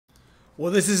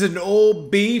Well, this is an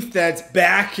old beef that's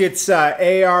back. It's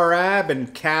ARAB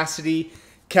and Cassidy.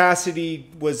 Cassidy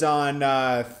was on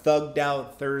Thugged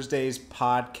Out Thursday's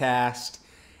podcast,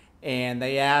 and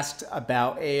they asked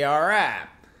about ARAB.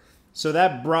 So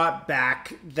that brought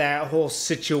back that whole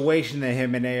situation that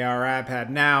him and ARAB had.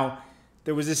 Now,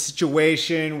 there was a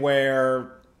situation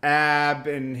where Ab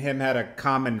and him had a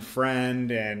common friend,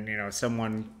 and,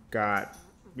 someone got,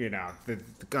 the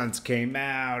guns came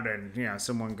out, and,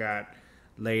 someone got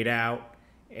laid out,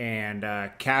 and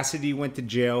Cassidy went to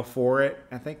jail for it.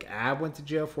 I think Ab went to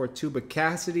jail for it too, but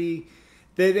Cassidy,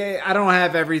 I don't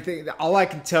have everything. All I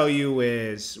can tell you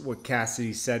is what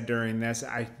Cassidy said during this.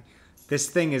 This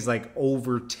thing is like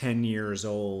over 10 years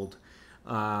old,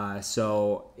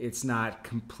 so it's not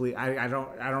complete. I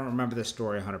don't remember the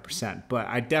story 100%, but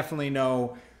I definitely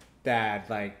know that,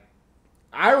 like,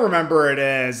 I remember it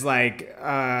as like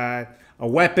a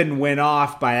weapon went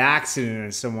off by accident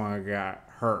and someone got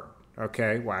hurt.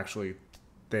 Okay, well, actually,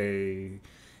 they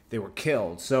were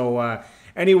killed. So,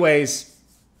 anyways,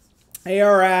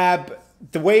 ARAB,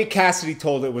 the way Cassidy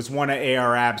told it was one of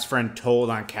ARAB's friend told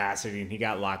on Cassidy, and he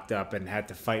got locked up and had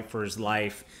to fight for his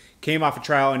life. Came off a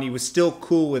trial, and he was still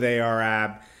cool with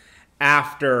ARAB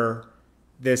after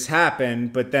this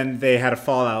happened, but then they had a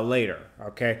fallout later.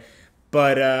 Okay,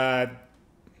 but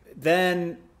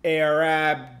then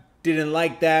ARAB didn't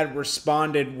like that,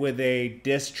 responded with a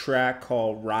diss track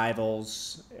called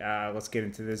Rivals. Let's get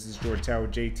into this. This is Jordan Tower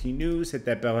with JT News. Hit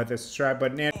that bell, hit that subscribe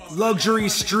button. And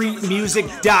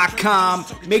LuxuryStreetMusic.com.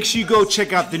 Make sure you go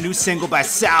check out the new single by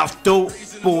South, Dope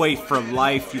Boy for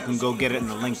Life. You can go get it in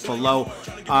the link below.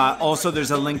 Also, there's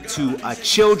a link to a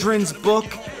children's book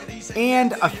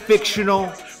and a fictional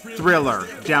thriller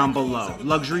down below.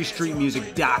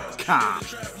 LuxuryStreetMusic.com.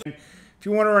 If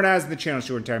you want to run ads in the channel,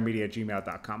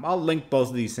 jordantowermedia@gmail.com. I'll link both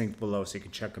of these things below so you can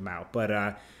check them out.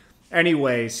 But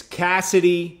anyways,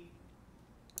 Cassidy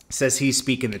says he's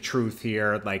speaking the truth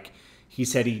here. Like, he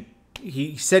said he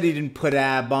didn't put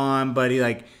Ab on, but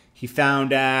he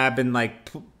found Ab and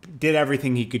did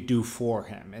everything he could do for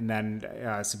him. And then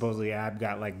supposedly Ab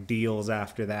got like deals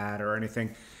after that or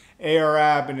anything.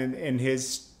 ARAB in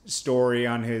his story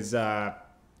on his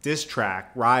diss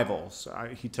track Rivals,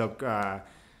 he took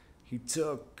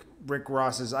Rick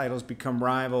Ross's Idols Become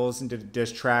Rivals and did a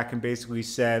diss track and basically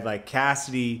said, like,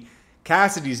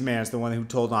 Cassidy's man is the one who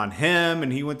told on him,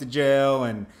 and he went to jail,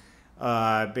 and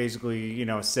basically,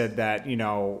 said that,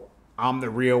 I'm the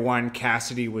real one,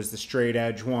 Cassidy was the straight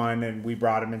edge one, and we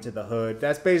brought him into the hood.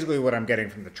 That's basically what I'm getting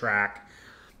from the track.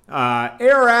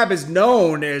 ARAB is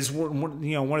known as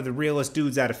one of the realest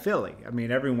dudes out of Philly. I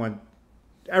mean, everyone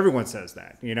says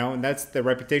that, and that's the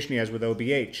reputation he has with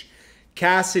OBH.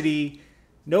 Cassidy,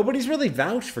 nobody's really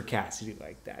vouched for Cassidy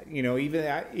like that.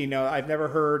 I've never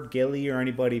heard Gilly or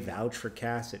anybody vouch for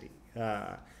Cassidy.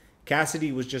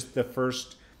 Cassidy was just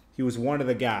he was one of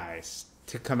the guys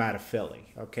to come out of Philly.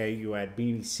 Okay, you had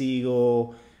Beanie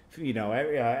Siegel,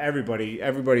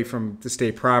 everybody from the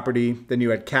State Property. Then you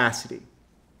had Cassidy,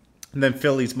 and then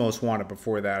Philly's Most Wanted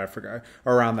before that. I forgot,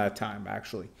 around that time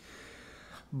actually.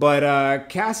 But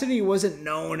Cassidy wasn't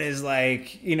known as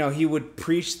he would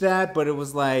preach that, but it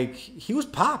was like he was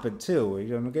popping too.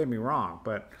 Don't get me wrong,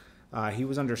 but he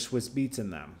was under Swiss Beats in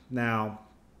them. Now,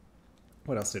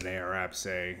 what else did ARAB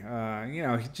say? That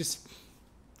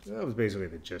was basically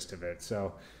the gist of it.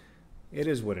 So it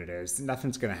is what it is.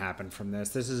 Nothing's gonna happen from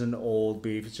this. This is an old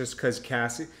beef. It's just because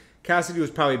Cassidy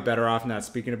was probably better off not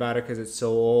speaking about it because it's so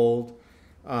old.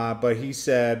 But he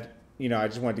said, I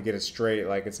just wanted to get it straight.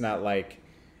 Like, it's not like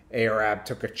ARAB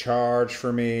took a charge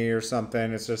for me or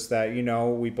something. It's just that,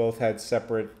 we both had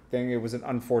separate thing. It was an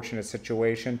unfortunate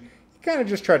situation. He kind of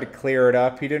just tried to clear it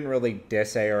up. He didn't really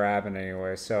diss ARAB in any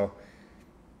way. So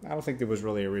I don't think there was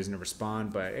really a reason to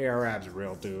respond. But ARAB's a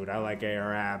real dude. I like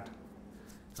ARAB.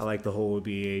 I like the whole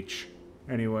OBH.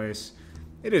 Anyways,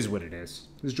 it is what it is.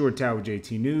 This is Jordan Tower with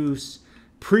JT News.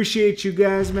 Appreciate you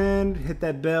guys, man. Hit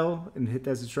that bell and hit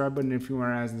that subscribe button if you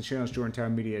want to ask in the channel. It's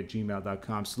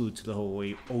jordantowermedia@gmail.com. Salute to the whole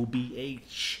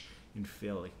OBH in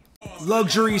Philly.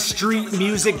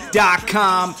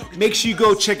 LuxuryStreetMusic.com. Make sure you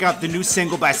go check out the new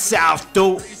single by South,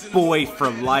 Dope Boy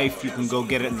for Life. You can go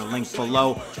get it in the link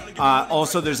below.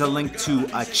 Also, there's a link to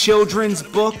a children's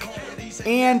book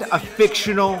and a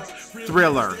fictional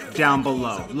thriller down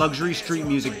below.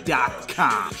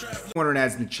 LuxuryStreetMusic.com. Order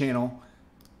ads in the channel.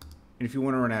 And if you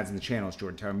want to run ads in the channel, it's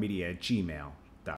jordantowermedia@gmail.com.